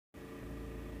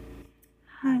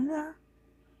Hello,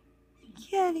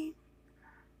 kitty.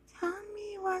 Tell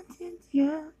me what to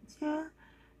do.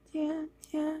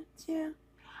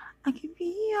 I can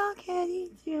be your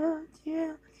kitty,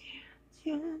 meow,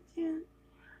 meow,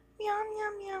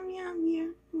 meow, meow,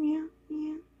 meow, meow,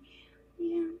 meow,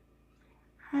 meow.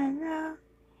 Hello,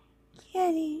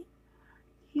 kitty,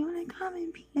 you wanna come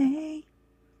and play?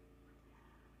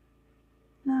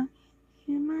 Look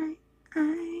into my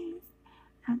eyes,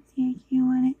 I'll take you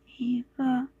on an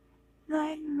evil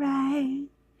ride.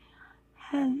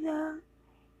 Hello,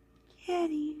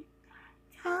 kitty,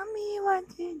 tell me what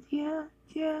to do.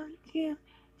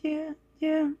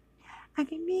 I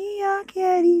can be your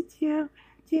kitty,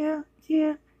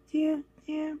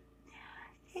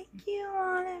 take you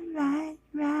on a ride.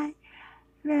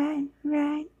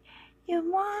 You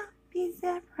won't be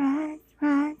surprised.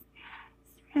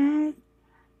 Meow,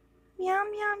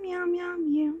 meow, meow, meow,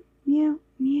 meow, meow,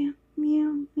 meow,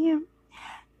 meow, meow.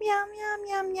 Meow, meow,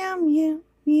 meow, meow, meow,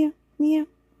 meow, meow,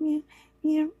 meow,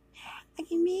 meow. I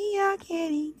can be your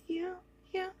kitty,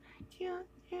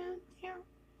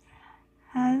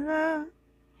 Hello,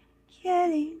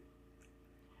 kitty.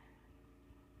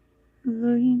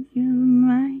 Look into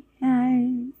my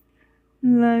eyes.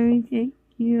 Let me take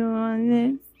you on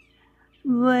this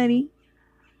bloody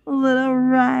little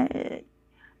ride.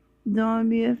 Don't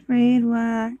be afraid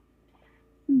while I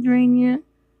drink you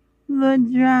the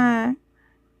dry.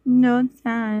 No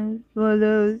time for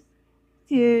those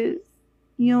tears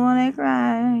you wanna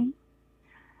cry.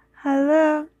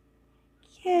 Hello,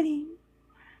 kitty.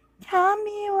 Tell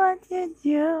me what to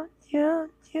do.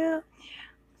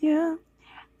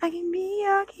 I can be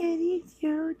your kitty,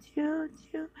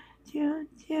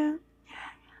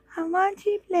 I want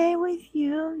to play with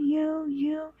you.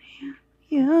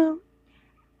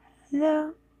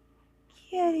 Hello,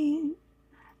 kitty.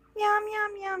 Meow, meow,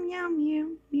 meow, meow, meow,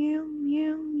 meow,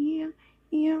 meow, meow,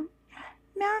 meow.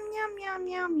 Meow, meow, meow,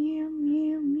 meow, meow,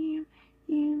 meow, meow,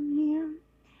 meow, meow.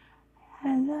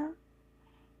 Hello,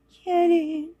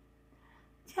 kitty.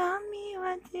 Tell me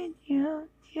what to do.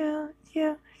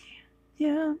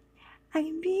 I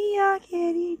can be your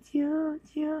kitty,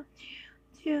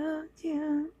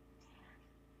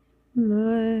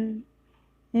 Lord,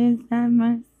 inside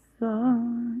my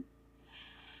soul,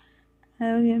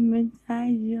 I'll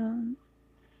hypnotize your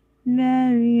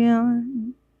very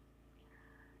own.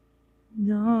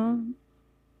 Don't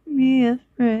be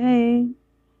afraid,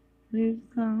 please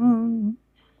come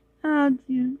out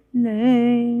to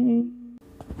play.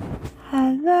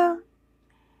 Hello,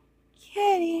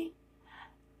 kitty.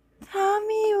 Tell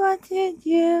me what to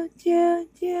do.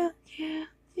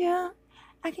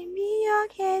 I can be your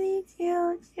kitty,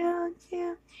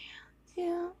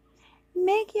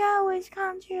 make your wish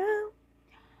come true.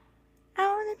 I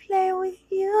wanna play with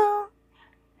you.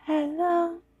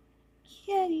 Hello,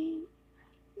 kitty.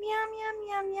 Meow, meow,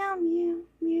 meow, meow, meow,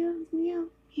 meow, meow,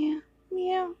 meow,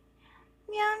 meow.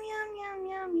 Meow, meow, meow,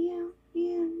 meow, meow,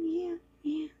 meow, meow,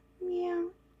 meow, meow.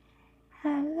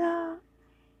 Hello,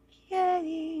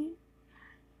 kitty.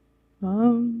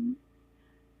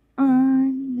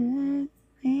 On the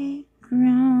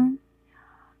playground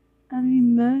of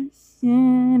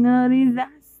emotional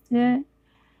disaster,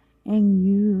 and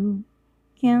you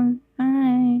can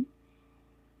find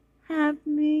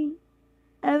happy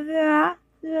ever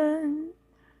after.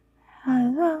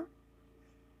 Hello,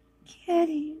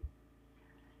 kitty.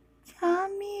 Tell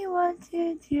me what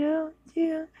to do.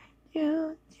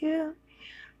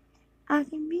 I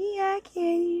can be a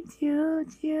kitty,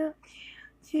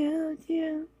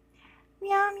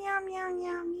 Meow, meow, meow,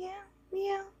 meow, meow,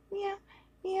 meow, meow,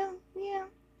 meow, meow.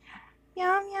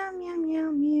 Meow, meow, meow, meow,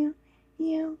 meow,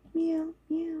 meow, meow,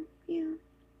 meow, meow.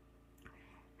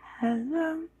 Hello,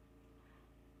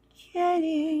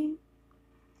 kitty.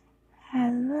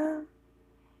 Hello,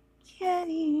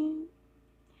 kitty.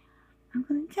 I'm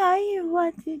gonna tell you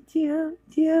what to do.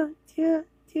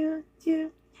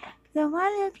 'Cause I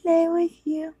wanna play with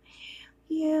you.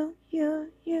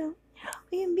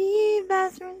 We can be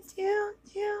best friends too.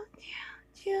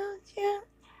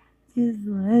 Just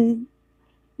let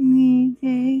me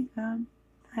take a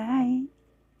bite.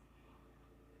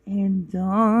 And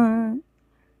don't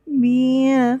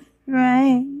be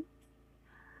afraid.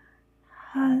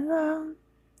 Hello,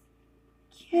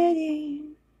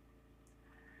 kitty.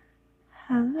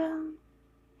 Hello,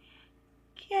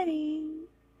 kitty.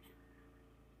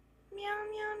 Meow,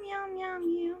 meow, meow, meow,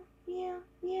 meow, meow,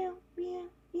 meow, meow,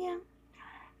 meow.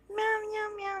 Meow, meow,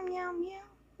 meow, meow, meow,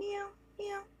 meow,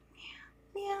 meow,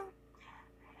 meow.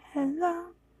 Hello,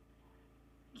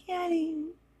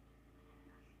 kitty.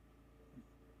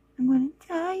 I'm gonna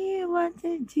tell you what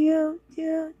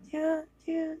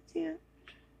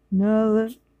No,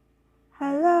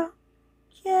 hello,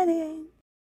 kitty.